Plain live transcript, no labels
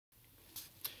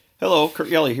Hello, Kurt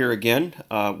Yelly here again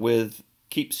with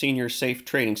Keep Seniors Safe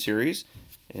training series,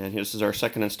 and this is our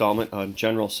second installment on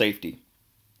general safety.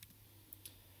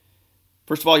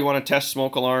 First of all, you want to test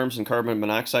smoke alarms and carbon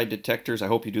monoxide detectors. I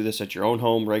hope you do this at your own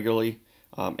home regularly,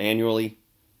 annually.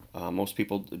 Most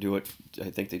people do it.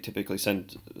 I think they typically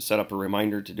set up a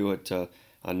reminder to do it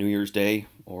on New Year's Day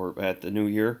or at the New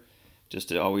Year, just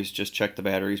to always just check the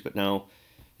batteries. But now,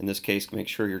 in this case, make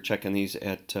sure you're checking these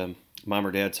at mom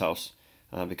or dad's house.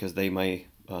 Because they may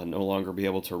no longer be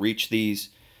able to reach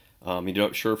these. You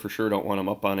don't for sure don't want them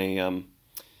up on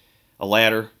a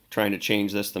ladder trying to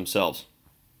change this themselves.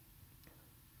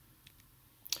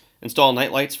 Install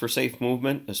night lights for safe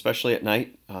movement, especially at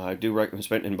night. I do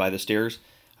recommend, and by the stairs.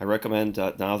 I recommend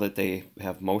now that they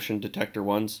have motion detector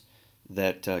ones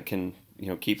that can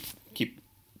keep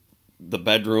the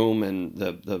bedroom and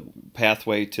the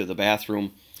pathway to the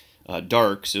bathroom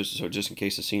dark, so just in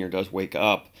case the senior does wake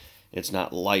up, it's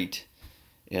not light,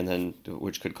 and then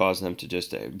which could cause them to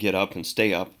just get up and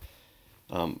stay up,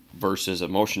 versus a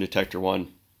motion detector one.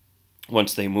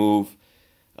 Once they move,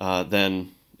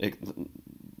 then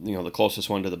the closest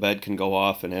one to the bed can go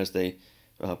off, and as they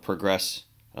progress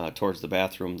towards the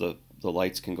bathroom, the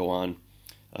lights can go on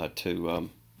to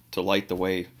light the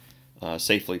way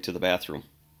safely to the bathroom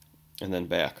and then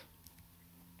back.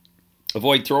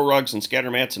 Avoid throw rugs and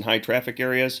scatter mats in high traffic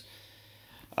areas.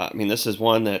 This is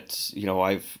one that,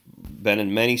 I've been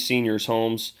in many seniors'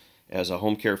 homes as a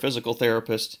home care physical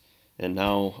therapist, and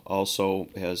now also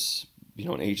as,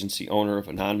 an agency owner of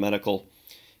a non-medical,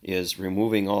 is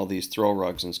removing all these throw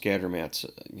rugs and scatter mats.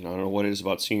 I don't know what it is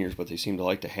about seniors, but they seem to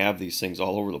like to have these things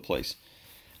all over the place,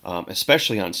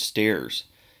 especially on stairs.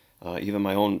 Even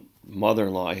my own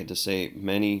mother-in-law, I had to say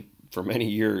for many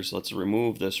years, let's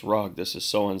remove this rug. This is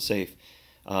so unsafe,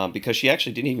 because she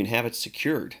actually didn't even have it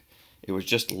secured. It was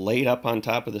just laid up on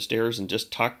top of the stairs and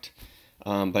just tucked.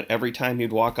 But every time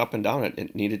you'd walk up and down it,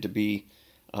 it needed to be,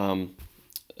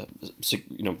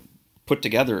 put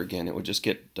together again. It would just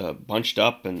get bunched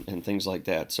up and things like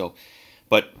that. So,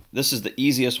 but this is the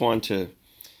easiest one to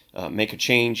make a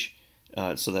change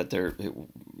so that they're,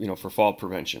 for fall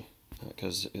prevention.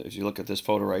 Because if you look at this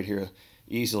photo right here,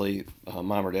 easily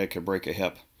mom or dad could break a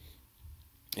hip,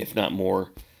 if not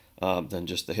more than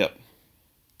just the hip.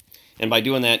 And by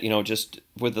doing that, just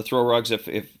with the throw rugs,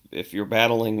 if you're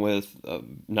battling with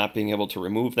not being able to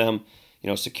remove them,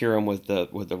 secure them with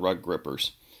the rug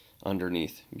grippers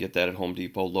underneath. Get that at Home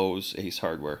Depot, Lowe's, Ace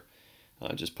Hardware.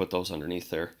 Just put those underneath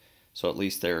there, so at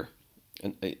least they're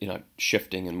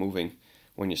shifting and moving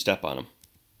when you step on them.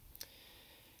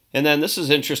 And then this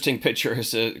is an interesting picture.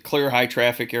 It's clear high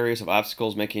traffic areas of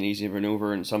obstacles, making it easy to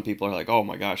maneuver. And some people are like, "Oh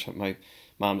my gosh, my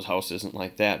mom's house isn't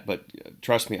like that." But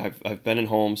trust me, I've been in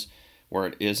homes where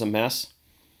it is a mess,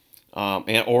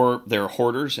 or they're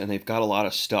hoarders and they've got a lot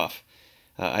of stuff.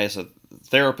 As a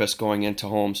therapist going into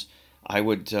homes, I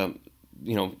would,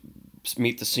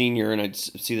 meet the senior, and I'd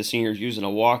see the seniors using a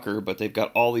walker, but they've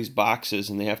got all these boxes,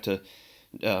 and they have to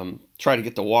try to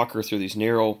get the walker through these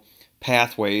narrow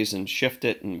pathways and shift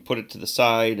it and put it to the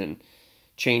side and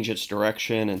change its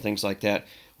direction and things like that,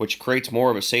 which creates more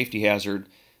of a safety hazard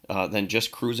than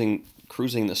just cruising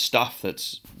the stuff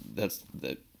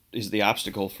that is the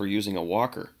obstacle for using a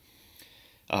walker.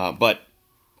 But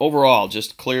overall,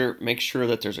 just make sure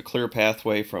that there's a clear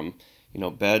pathway from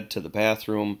bed to the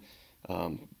bathroom,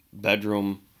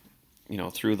 bedroom,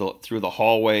 through the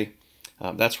hallway.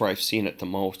 That's where I've seen it the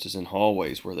most, is in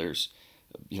hallways where there's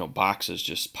boxes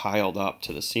just piled up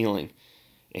to the ceiling,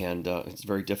 and it's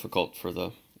very difficult for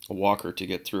a walker to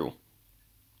get through.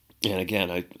 And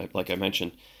again, like I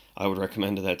mentioned, I would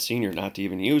recommend to that senior not to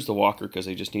even use the walker, because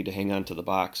they just need to hang on to the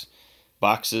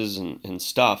boxes and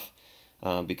stuff,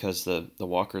 because the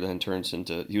walker then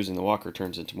using the walker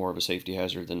turns into more of a safety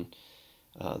hazard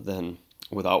than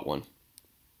without one.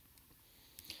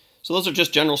 So those are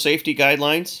just general safety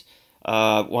guidelines.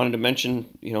 Wanted to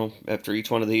mention, after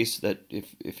each one of these, that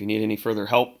if you need any further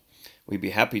help, we'd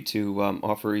be happy to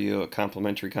offer you a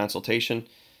complimentary consultation.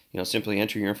 Simply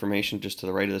enter your information just to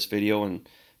the right of this video, and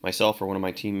myself or one of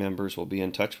my team members will be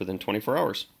in touch within 24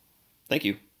 hours. Thank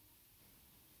you.